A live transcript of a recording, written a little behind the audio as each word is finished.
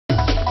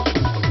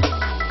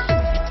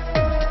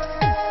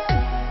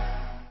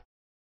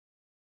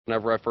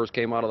Whenever I first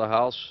came out of the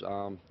house,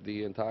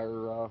 the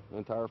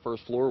entire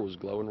first floor was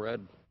glowing red.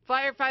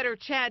 Firefighter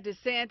Chad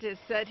DeSantis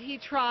said he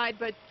tried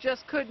but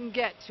just couldn't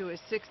get to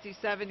his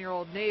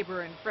 67-year-old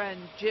neighbor and friend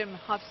Jim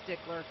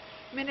Huffstickler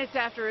minutes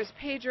after his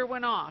pager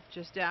went off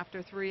just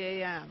after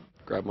 3 a.m.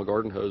 Grabbed my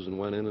garden hose and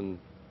went in and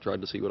tried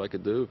to see what I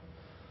could do.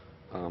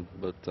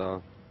 But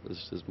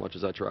as much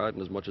as I tried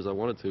and as much as I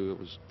wanted to, it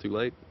was too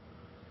late.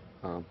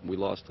 We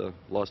lost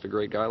a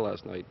great guy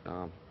last night.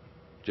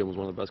 Jim was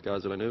one of the best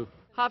guys that I knew.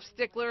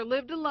 Huffstickler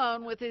lived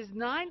alone with his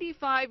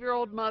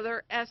 95-year-old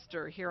mother,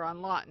 Esther, here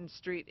on Lawton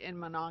Street in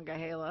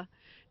Monongahela.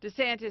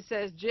 DeSantis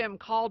says Jim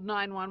called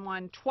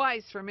 911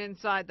 twice from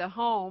inside the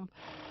home,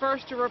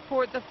 first to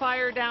report the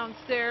fire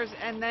downstairs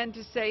and then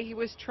to say he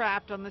was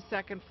trapped on the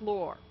second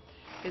floor.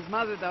 His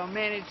mother, though,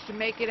 managed to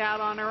make it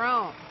out on her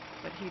own,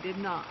 but he did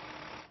not.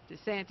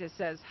 DeSantis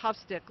says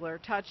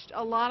Huffstickler touched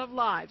a lot of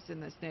lives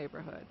in this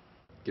neighborhood.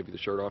 Give you the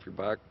shirt off your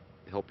back,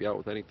 help you out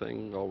with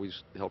anything,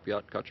 always help you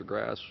out, cut your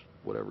grass,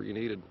 whatever you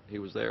needed, he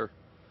was there.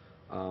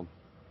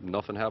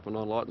 Nothing happened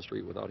on Lawton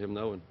Street without him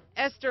knowing.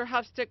 Esther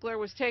Huffstickler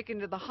was taken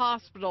to the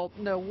hospital.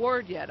 No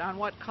word yet on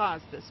what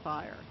caused this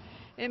fire.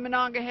 In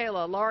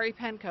Monongahela, Laurie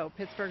Penco,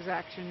 Pittsburgh's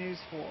Action News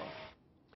 4.